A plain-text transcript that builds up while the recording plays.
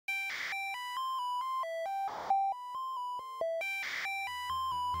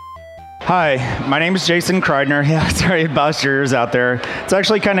Hi, my name is Jason Kreidner. Yeah, sorry to bust your ears out there. It's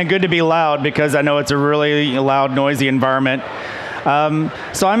actually kind of good to be loud because I know it's a really loud, noisy environment.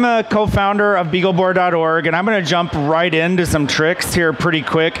 So I'm a co-founder of BeagleBoard.org, and I'm going to jump right into some tricks here pretty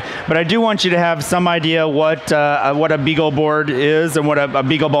quick. But I do want you to have some idea what a BeagleBoard is and what a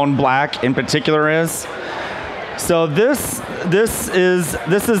BeagleBone Black in particular is. So this is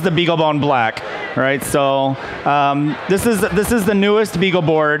the BeagleBone Black, right? So this is the newest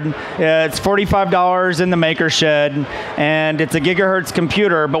BeagleBoard. It's $45 in the Maker Shed, and it's a gigahertz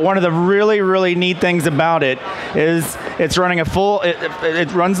computer. But one of the really neat things about it is it's running a full.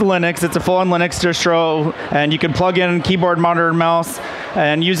 It runs Linux. It's a full-on Linux distro, and you can plug in keyboard, monitor, and mouse,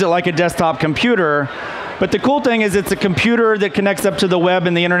 and use it like a desktop computer. But the cool thing is it's a computer that connects up to the web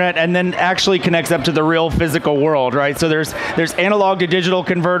and the internet and then actually connects up to the real physical world, right? So there's analog to digital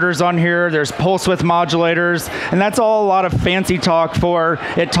converters on here, there's pulse width modulators, and that's all a lot of fancy talk for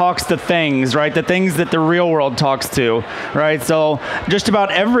it talks to things, right? The things that the real world talks to, right? So just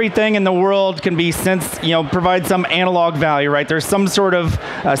about everything in the world can be provide some analog value, right? There's some sort of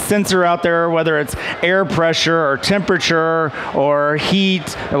sensor out there, whether it's air pressure or temperature or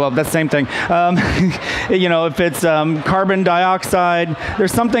heat, well, that's the same thing. If it's carbon dioxide,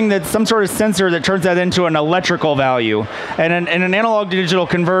 there's some sort of sensor that turns that into an electrical value. And an analog to digital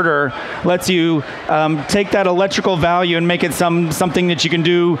converter lets you take that electrical value and make it something that you can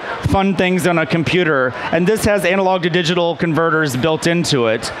do fun things on a computer. And this has analog to digital converters built into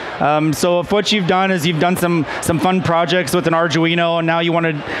it. So if what you've done is you've done some fun projects with an Arduino, and now you want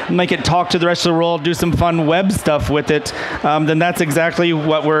to make it talk to the rest of the world, do some fun web stuff with it, then that's exactly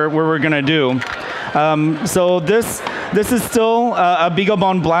what we're going to do. So this is still a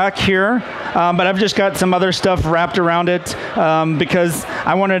BeagleBone Black here, but I've just got some other stuff wrapped around it because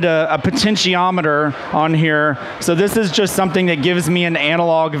I wanted a potentiometer on here. So this is just something that gives me an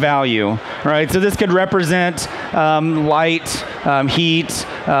analog value, right? So this could represent light, heat,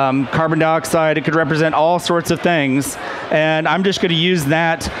 carbon dioxide. It could represent all sorts of things, and I'm just going to use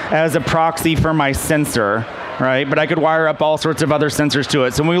that as a proxy for my sensor. Right, but I could wire up all sorts of other sensors to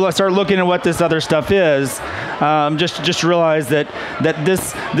it. So when we start looking at what this other stuff is, just realize that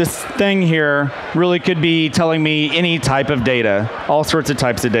this thing here really could be telling me any type of data, all sorts of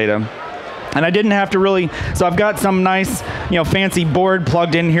types of data. And I didn't have to really, so I've got some nice, fancy board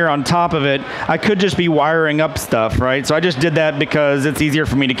plugged in here on top of it. I could just be wiring up stuff, right? So I just did that because it's easier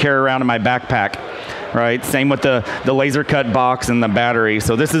for me to carry around in my backpack. Right. Same with the laser cut box and the battery.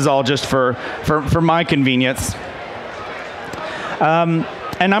 So this is all just for my convenience. And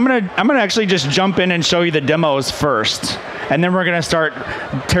I'm gonna actually just jump in and show you the demos first, and then we're gonna start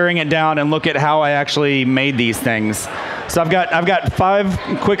tearing it down and look at how I actually made these things. So I've got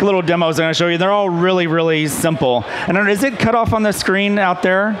 5 quick little demos I'm gonna show you. They're all really simple. And is it cut off on the screen out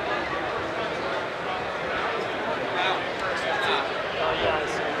there?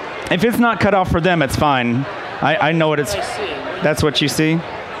 If it's not cut off for them, it's fine. I know what it's. That's what you see?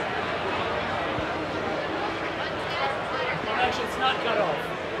 Actually, it's not cut off.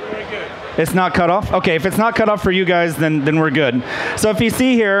 Very good. It's not cut off? Okay, if it's not cut off for you guys, then we're good. So if you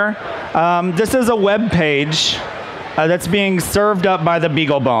see here, this is a web page that's being served up by the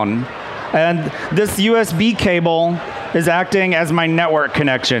BeagleBone. And this USB cable is acting as my network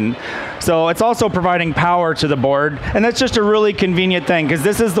connection. So it's also providing power to the board, and that's just a really convenient thing because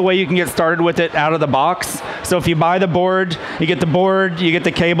this is the way you can get started with it out of the box. So if you buy the board, you get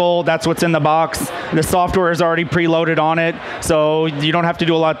the cable, that's what's in the box. The software is already preloaded on it, so you don't have to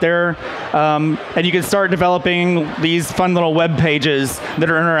do a lot there. And you can start developing these fun little web pages that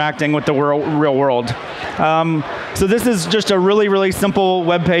are interacting with the real world. So this is just a really simple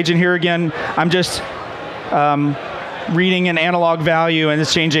web page, and here again, I'm just reading an analog value, and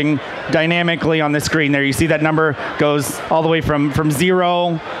it's changing dynamically on the screen there. You see that number goes all the way from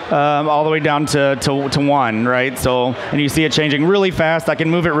 0 all the way down to 1, right? So, and you see it changing really fast. I can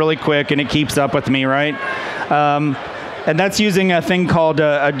move it really quick, and it keeps up with me, right? And that's using a thing called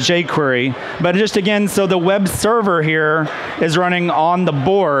a jQuery. But just again, so the web server here is running on the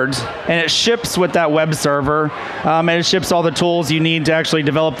board, and it ships with that web server, and it ships all the tools you need to actually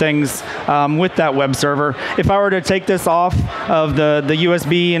develop things with that web server. If I were to take this off of the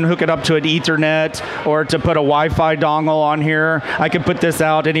USB and hook it up to an Ethernet, or to put a Wi-Fi dongle on here, I could put this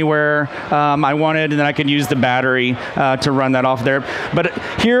out anywhere I wanted, and then I could use the battery to run that off there. But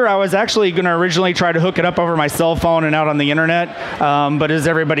here I was actually going to originally try to hook it up over my cell phone and out on the internet, but as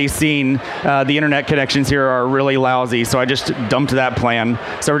everybody's seen, the internet connections here are really lousy, so I just dumped that plan.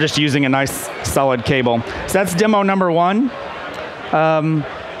 So we're just using a nice solid cable. So that's demo number 1.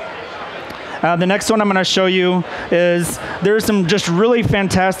 The next one I'm going to show you is there's some just really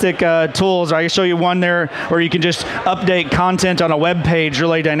fantastic tools. I show you one there where you can just update content on a web page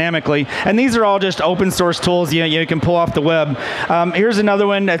really dynamically. And these are all just open source tools you can pull off the web. Here's another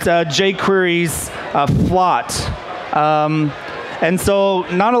one that's jQuery's Flot. And so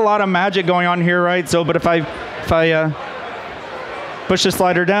not a lot of magic going on here, right? So, but if I push the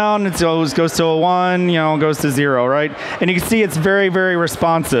slider down, it goes to a 1, goes to 0, right? And you can see it's very, very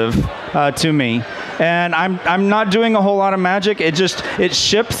responsive to me. And I'm not doing a whole lot of magic. It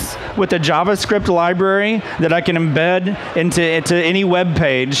ships with a JavaScript library that I can embed into any web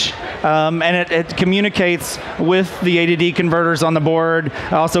page. And it communicates with the ADD converters on the board.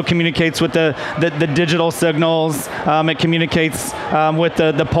 It also communicates with the digital signals. It communicates with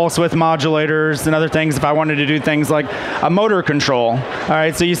the pulse width modulators and other things if I wanted to do things like a motor control. All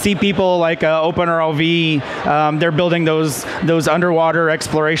right, so you see people like OpenROV, they're building those underwater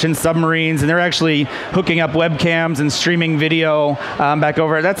exploration submarines, and they're actually hooking up webcams and streaming video back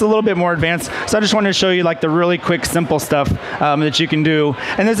over. That's a little bit more advanced. So I just wanted to show you like the really quick, simple stuff that you can do.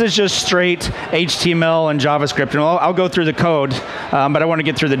 And this is just straight HTML and JavaScript. And I'll go through the code, but I want to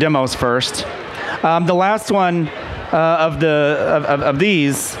get through the demos first. The last one of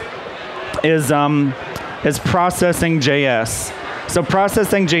these is Processing.js. So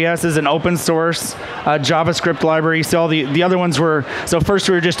Processing.js is an open source JavaScript library. So all the other ones were, so first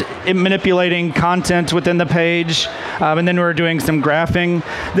we were just manipulating content within the page, and then we were doing some graphing.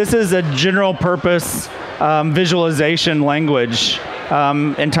 This is a general purpose visualization language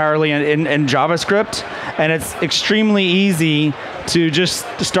entirely in JavaScript, and it's extremely easy to just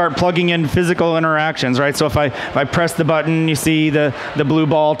start plugging in physical interactions, right? So if I press the button, you see the blue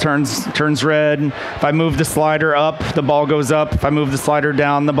ball turns red. If I move the slider up, the ball goes up. If I move the slider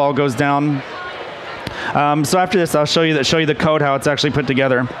down, the ball goes down. So after this, I'll show you the code, how it's actually put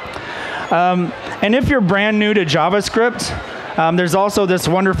together. And if you're brand new to JavaScript, there's also this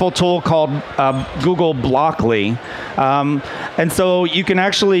wonderful tool called Google Blockly. And so you can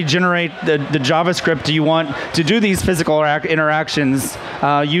actually generate the JavaScript you want to do these physical interactions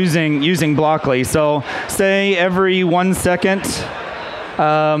using Blockly. So say every 1 second,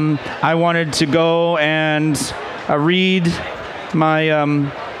 I wanted to go and read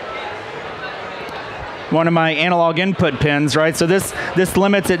my one of my analog input pins, right? So this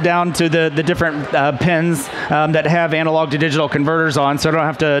limits it down to the different pins that have analog to digital converters on, so I don't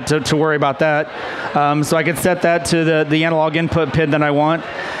have to worry about that. So I could set that to the analog input pin that I want.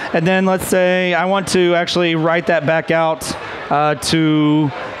 And then let's say I want to actually write that back out to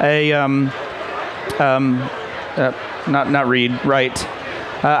a, write.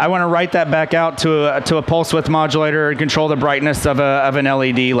 I want to write that back out to a pulse width modulator and control the brightness of an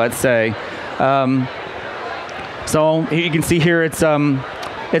LED, let's say. So you can see here it's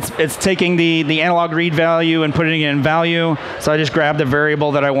taking the analog read value and putting it in value. So I just grab the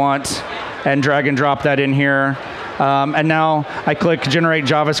variable that I want and drag and drop that in here. And now I click Generate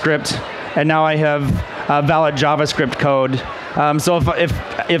JavaScript, and now I have valid JavaScript code. So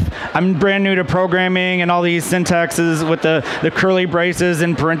if I'm brand new to programming and all these syntaxes with the curly braces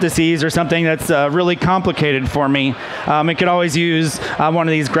and parentheses or something that's really complicated for me, I could always use one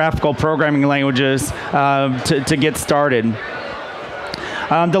of these graphical programming languages to get started.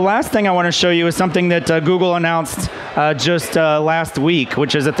 The last thing I want to show you is something that Google announced just last week,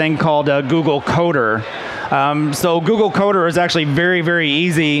 which is a thing called Google Coder. So Google Coder is actually very, very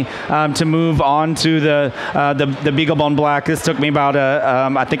easy to move on to the BeagleBone Black. This took me about,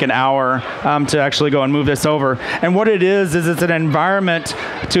 I think, an hour to actually go and move this over. And what it is it's an environment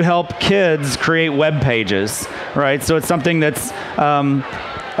to help kids create web pages, right? So it's something that's,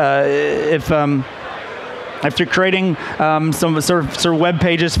 if you're creating some sort of web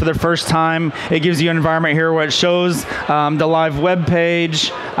pages for the first time, it gives you an environment here where it shows the live web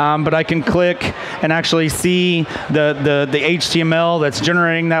page, but I can click and actually see the HTML that's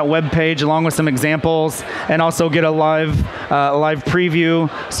generating that web page along with some examples, and also get a live preview.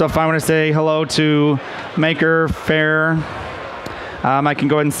 So if I want to say hello to Maker Faire, I can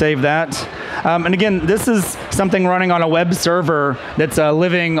go ahead and save that. And again, this is something running on a web server that's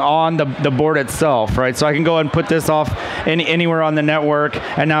living on the board itself, right? So I can go and put this off anywhere on the network,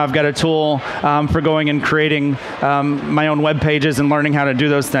 and now I've got a tool for going and creating my own web pages and learning how to do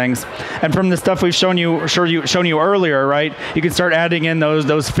those things. And from the stuff we've shown you earlier, right? You can start adding in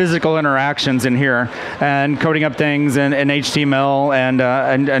those physical interactions in here and coding up things in HTML and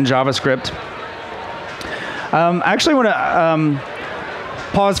JavaScript. I actually want to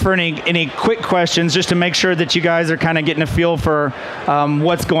pause for any quick questions just to make sure that you guys are kind of getting a feel for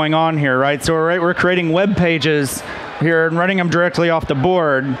what's going on here, right? So we're creating web pages here and running them directly off the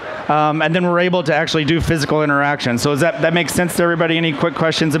board, and then we're able to actually do physical interaction. So does that make sense to everybody? Any quick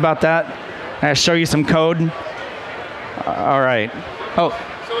questions about that? I'll show you some code. All right. Oh.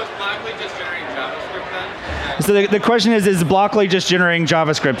 So is Blockly just generating JavaScript then? So the question is Blockly just generating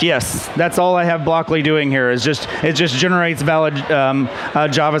JavaScript? Yes, that's all I have Blockly doing here. It just generates valid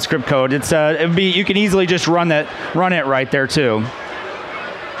JavaScript code. You can easily just run it right there too.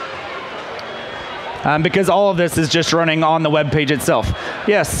 Because all of this is just running on the web page itself.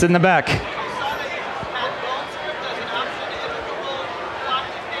 Yes, in the back.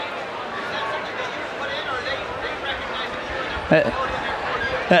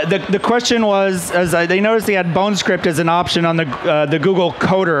 The question was, they noticed they had BoneScript as an option on the Google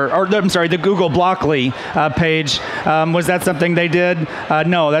Coder, or I'm sorry, the Google Blockly page. Was that something they did?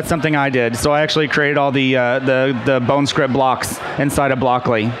 No, that's something I did. So I actually created all the BoneScript blocks inside of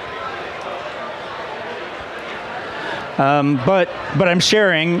Blockly. But I'm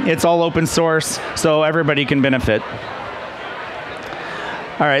sharing. It's all open source, so everybody can benefit.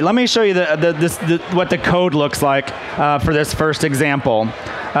 All right, let me show you what the code looks like for this first example.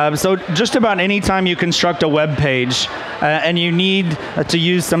 So just about any time you construct a web page and you need to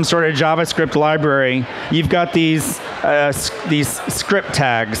use some sort of JavaScript library, you've got these script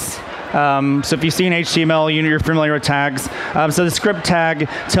tags. So if you see an HTML, you're familiar with tags. So the script tag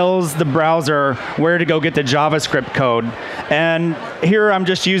tells the browser where to go get the JavaScript code. And here I'm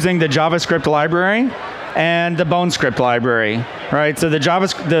just using the JavaScript library and the BoneScript library, right? So the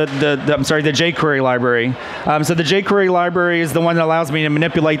jQuery library. So the jQuery library is the one that allows me to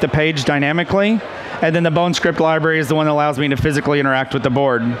manipulate the page dynamically, and then the BoneScript library is the one that allows me to physically interact with the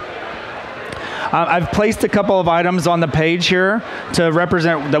board. I've placed a couple of items on the page here to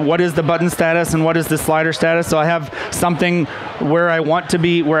represent what is the button status and what is the slider status. So I have something where I want to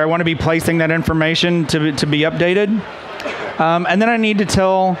be placing that information to be updated, and then I need to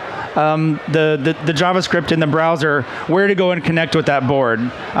tell the JavaScript in the browser where to go and connect with that board.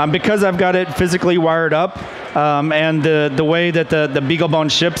 Because I've got it physically wired up, and the way that the BeagleBone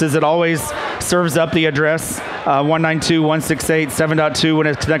ships is it always serves up the address 192.168.7.2 when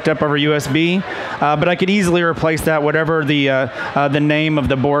it's connected up over USB. But I could easily replace that whatever the name of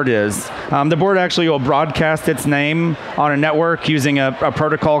the board is. The board actually will broadcast its name on a network using a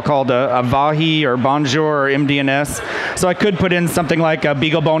protocol called a VAHI or Bonjour or MDNS. So I could put in something like a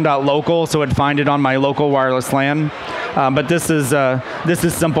BeagleBone.local so it'd find it on my local wireless LAN. But this is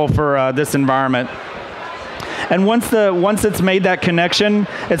simple for this environment. And once it's made that connection,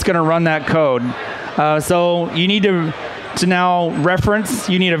 it's going to run that code. So you need to now reference.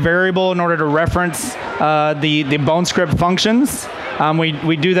 You need a variable in order to reference the BoneScript functions.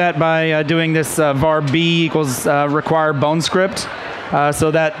 We do that by doing this var b equals require BoneScript.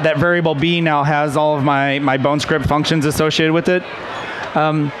 So that variable b now has all of my BoneScript functions associated with it.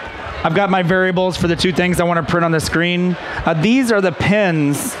 I've got my variables for the two things I want to print on the screen. These are the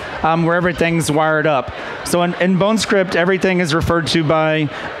pins where everything's wired up. So in BoneScript, everything is referred to by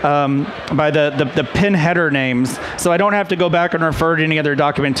the pin header names. So I don't have to go back and refer to any other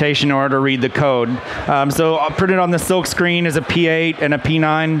documentation in order to read the code. So I'll print it on the silk screen as a P8 and a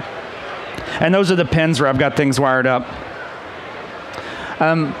P9. And those are the pins where I've got things wired up.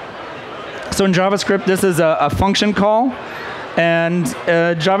 So in JavaScript, this is a function call. And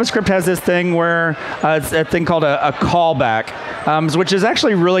JavaScript has this thing where it's a thing called a callback, which is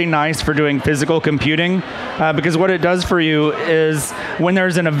actually really nice for doing physical computing, because what it does for you is when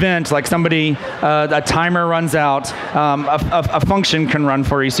there's an event, like a timer runs out, a function can run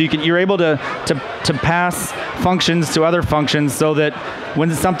for you. So you're able to pass functions to other functions so that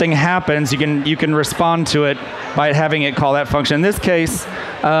when something happens, you can respond to it by having it call that function. In this case,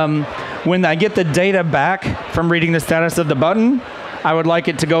 when I get the data back from reading the status of the button, I would like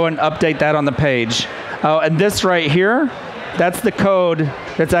it to go and update that on the page. And this right here, that's the code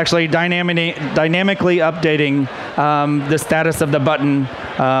that's actually dynamically updating the status of the button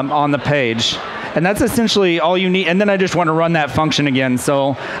on the page. And that's essentially all you need. And then I just want to run that function again.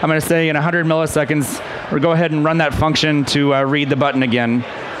 So I'm going to say in 100 milliseconds, or go ahead and run that function to read the button again.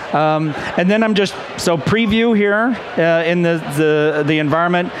 And then so preview here in the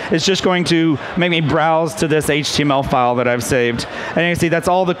environment is just going to make me browse to this HTML file that I've saved. And you can see that's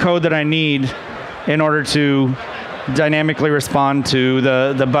all the code that I need in order to dynamically respond to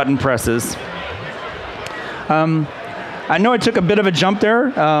the button presses. I know I took a bit of a jump there,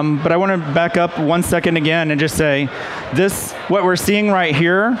 but I want to back up 1 second again and just say what we're seeing right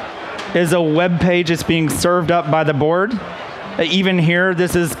here is a web page that's being served up by the board. Even here,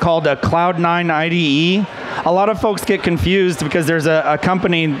 this is called a Cloud9 IDE. a lot of folks get confused because there's a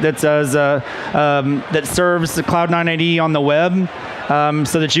company that says that serves the Cloud 9 IDE on the web.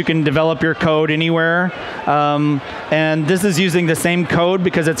 So that you can develop your code anywhere. And this is using the same code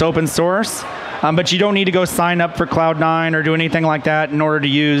because it's open source. But you don't need to go sign up for Cloud9 or do anything like that in order to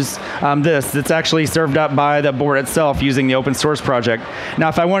use this. It's actually served up by the board itself using the open source project. Now,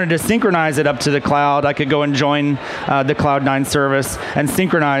 if I wanted to synchronize it up to the cloud, I could go and join the Cloud9 service and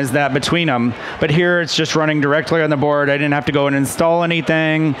synchronize that between them. But here, it's just running directly on the board. I didn't have to go and install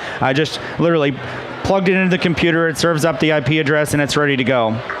anything. I just literally plugged it into the computer. It serves up the IP address, and it's ready to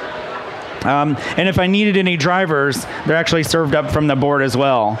go. And if I needed any drivers, they're actually served up from the board as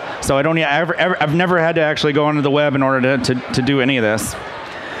well. So I don't I've never had to actually go onto the web in order to do any of this.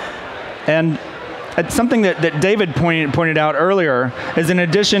 And it's something that David pointed out earlier is in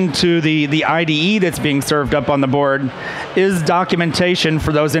addition to the IDE that's being served up on the board is documentation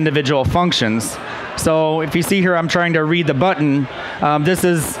for those individual functions. So if you see here, I'm trying to read the button. This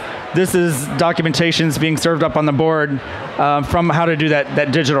is documentation that's being served up on the board from how to do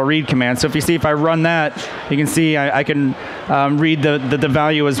that digital read command. So if you see, if I run that, you can see I can read the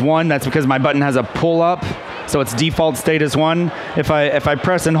value as 1. That's because my button has a pull up, so its default state is 1. If I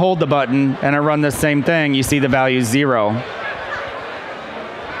press and hold the button and I run the same thing, you see the value 0.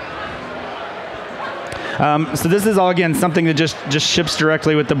 So this is all, again, something that just ships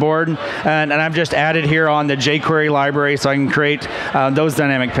directly with the board. And I've just added here on the jQuery library so I can create those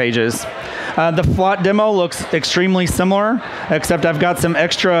dynamic pages. The Flot demo looks extremely similar, except I've got some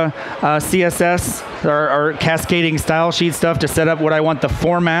extra CSS or cascading style sheet stuff to set up what I want the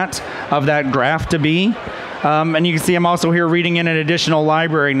format of that graph to be. And you can see I'm also here reading in an additional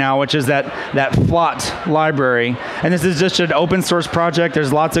library now, which is that Flot library. And this is just an open source project.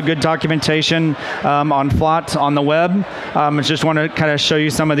 There's lots of good documentation on Flot on the web. I just want to kind of show you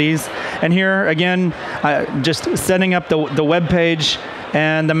some of these. And here, again, just setting up the web page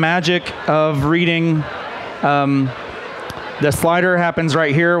and the magic of reading. The slider happens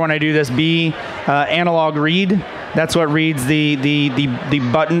right here when I do this B analog read. That's what reads the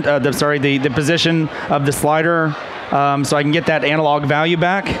button, the position of the slider, so I can get that analog value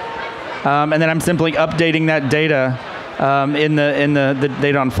back, and then I'm simply updating that data in the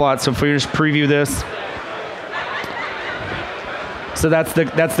data on Flot. So if we just preview this, so that's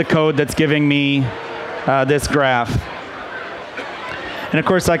the code that's giving me this graph. And of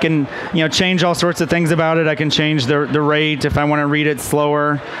course, I can change all sorts of things about it. I can change the rate if I want to read it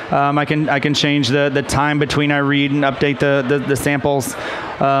slower. I can change the time between I read and update the samples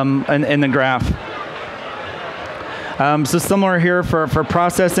in the graph. So similar here for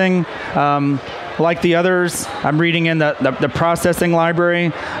processing. Like the others, I'm reading in the processing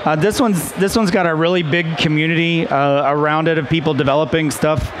library. This one's got a really big community around it of people developing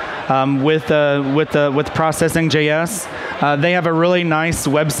stuff with processing JS. They have a really nice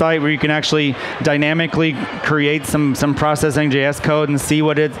website where you can actually dynamically create some processing JS code and see how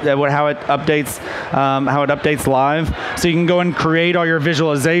it updates live. So you can go and create all your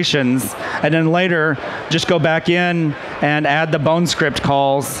visualizations, and then later just go back in and add the Bone script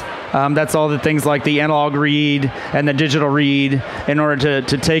calls. That's all the things like the analog read and the digital read in order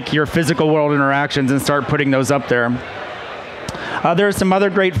to take your physical world interactions and start putting those up there. There are some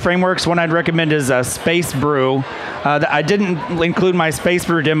other great frameworks. One I'd recommend is Space Brew. I didn't include my Space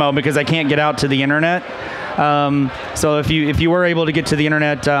Brew demo because I can't get out to the internet. So if you were able to get to the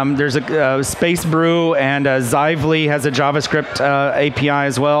internet, there's a Space Brew, and Zively has a JavaScript API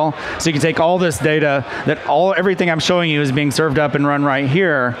as well. So you can take all this data, everything I'm showing you is being served up and run right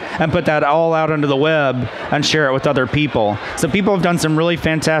here, and put that all out onto the web and share it with other people. So people have done some really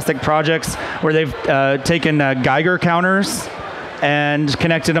fantastic projects where they've taken Geiger counters and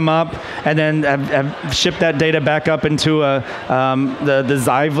connected them up, and then have shipped that data back up into the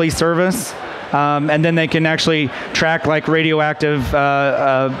Zively service. And then they can actually track like radioactive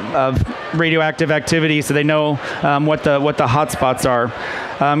activity, so they know what the hotspots are.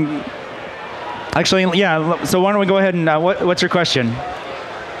 Actually, yeah. So why don't we go ahead and what's your question?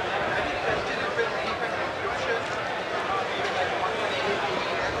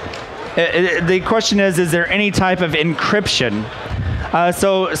 The question is there any type of encryption?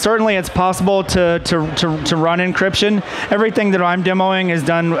 So certainly it's possible to run encryption. Everything that I'm demoing is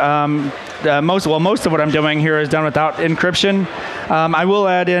done. Most of what I'm doing here is done without encryption. I will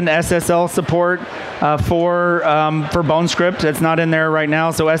add in SSL support for BoneScript. It's not in there right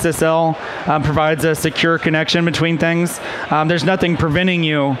now, so SSL provides a secure connection between things. There's nothing preventing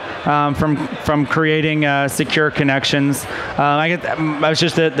you from creating secure connections. It's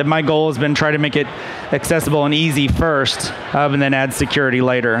just that my goal has been try to make it accessible and easy first, and then add security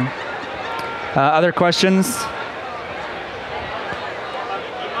later. Other questions?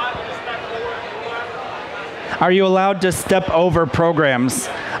 Are you allowed to step over programs?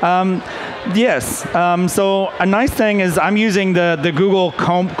 Yes. So a nice thing is I'm using the Google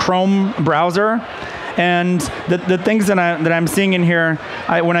Chrome browser, and the things that I'm seeing in here,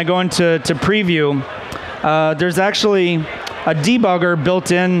 when I go into preview, there's actually a debugger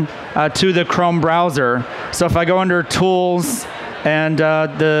built in to the Chrome browser. So if I go under Tools and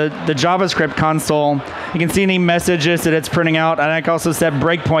the JavaScript console, you can see any messages that it's printing out, and I can also set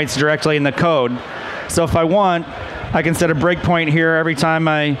breakpoints directly in the code. So if I want, I can set a breakpoint here every time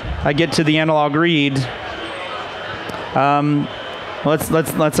I get to the analog read.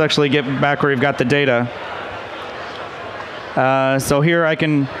 Let's actually get back where we've got the data. So here I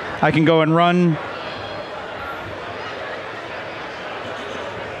can go and run.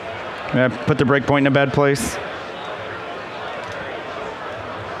 I put the breakpoint in a bad place.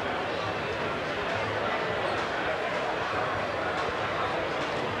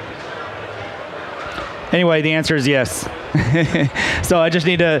 Anyway, the answer is yes. So I just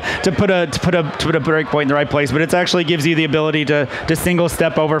need to put a breakpoint in the right place, but it actually gives you the ability to single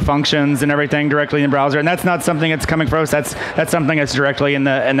step over functions and everything directly in the browser, and that's not something that's coming from us. That's something that's directly in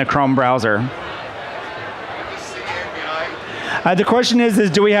the Chrome browser. The question is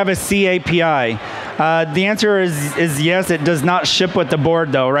do we have a C API? The answer is yes. It does not ship with the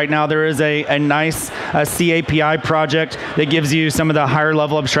board, though. Right now, there is a nice C API project that gives you some of the higher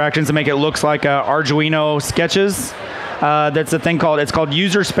level abstractions to make it look like Arduino sketches. That's a thing it's called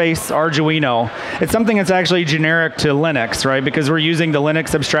user space Arduino. It's something that's actually generic to Linux, right? Because we're using the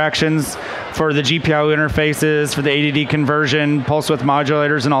Linux abstractions for the GPIO interfaces, for the ADD conversion, pulse width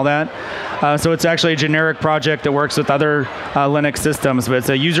modulators, and all that. So it's actually a generic project that works with other Linux systems, but it's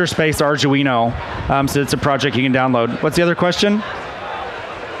a user space Arduino. So it's a project you can download. What's the other question?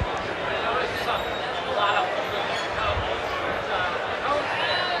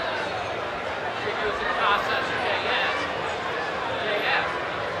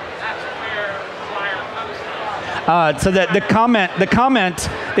 So that the comment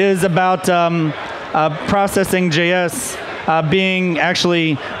is about processing JS being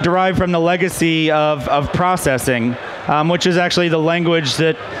actually derived from the legacy of processing, which is actually the language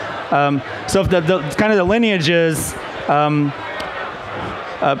that. So if the kind of the lineage is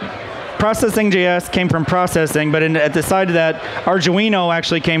processing JS came from processing, but at the side of that, Arduino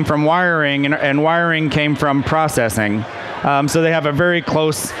actually came from wiring, and wiring came from processing. So they have a very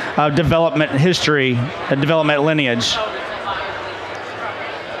close development history, development lineage.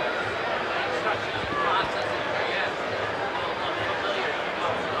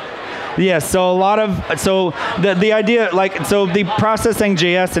 Yes, so the idea, the processing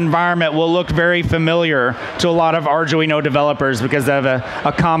JS environment will look very familiar to a lot of Arduino developers because they have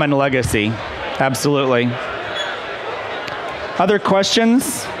a common legacy. Absolutely. Other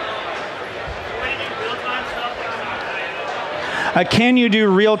questions? Can you do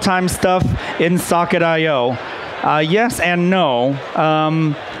real-time stuff in Socket.io? Yes and no.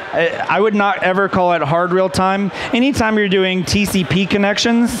 I would not ever call it hard real-time. Anytime you're doing TCP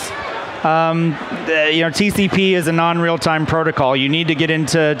connections, TCP is a non-real-time protocol. You need to get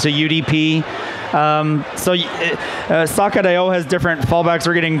into UDP. Socket.io has different fallbacks.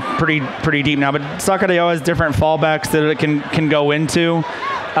 We're getting pretty deep now, but Socket.io has different fallbacks that it can go into.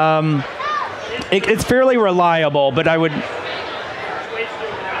 It's fairly reliable, but I would.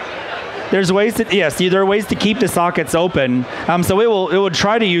 There's ways to there are ways to keep the sockets open. So it will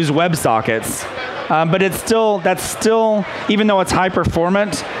try to use WebSockets. But that's still, even though it's high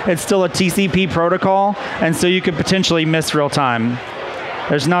performant, it's still a TCP protocol, and so you could potentially miss real time.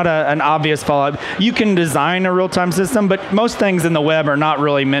 There's not an obvious fallout. You can design a real-time system, but most things in the web are not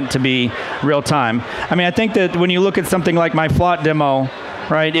really meant to be real-time. I mean, I think that when you look at something like my Flot demo,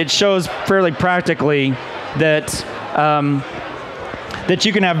 right, it shows fairly practically that that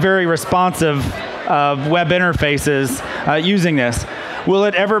you can have very responsive web interfaces using this. Will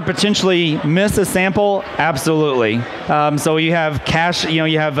it ever potentially miss a sample? Absolutely. So you have cache,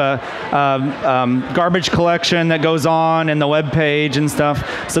 you have a garbage collection that goes on in the web page and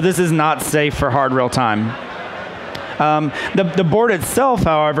stuff. So this is not safe for hard real time. The board itself,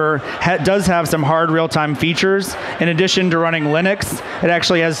 however, does have some hard real-time features. In addition to running Linux, it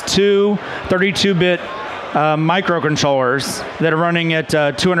actually has two 32-bit microcontrollers that are running at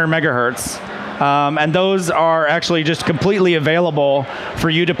 200 megahertz. And those are actually just completely available for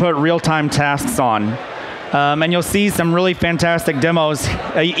you to put real-time tasks on. And you'll see some really fantastic demos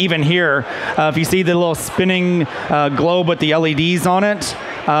even here. If you see the little spinning globe with the LEDs on it,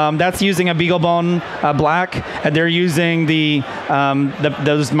 That's using a BeagleBone Black, and they're using those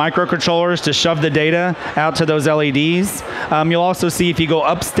microcontrollers to shove the data out to those LEDs. You'll also see if you go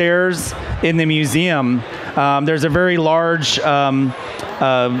upstairs in the museum, there's a very large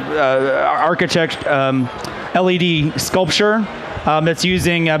architect LED sculpture that's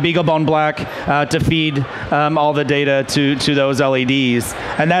using BeagleBone Black to feed all the data to those LEDs,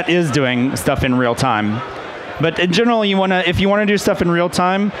 and that is doing stuff in real time. But in general, if you want to do stuff in real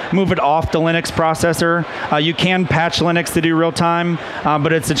time, move it off the Linux processor. You can patch Linux to do real time,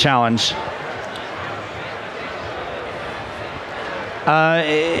 but it's a challenge.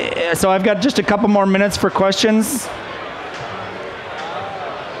 So I've got just a couple more minutes for questions.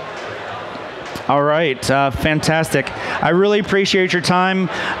 All right, fantastic. I really appreciate your time.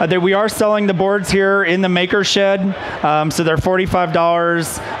 We are selling the boards here in the Maker Shed, so they're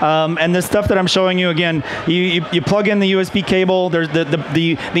 $45. And the stuff that I'm showing you, again, you plug in the USB cable. There's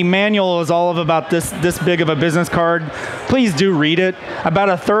the manual is all of about this big of a business card. Please do read it. About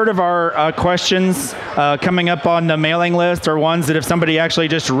a third of our questions coming up on the mailing list are ones that if somebody actually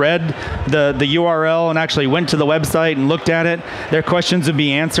just read the URL and actually went to the website and looked at it, their questions would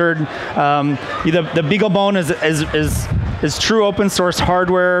be answered. The BeagleBone is true open source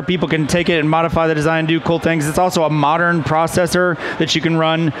hardware. People can take it and modify the design, do cool things. It's also a modern processor that you can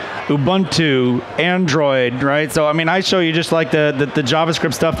run Ubuntu, Android, right? So I mean, I show you just like the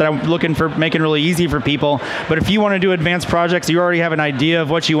JavaScript stuff that I'm looking for, making really easy for people. But if you want to do advanced projects, you already have an idea of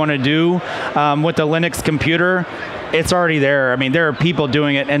what you want to do with the Linux computer. It's already there. I mean, there are people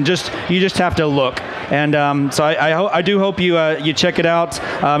doing it, and you just have to look. And so I do hope you check it out.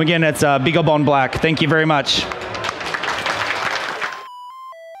 Again, it's BeagleBone Black. Thank you very much.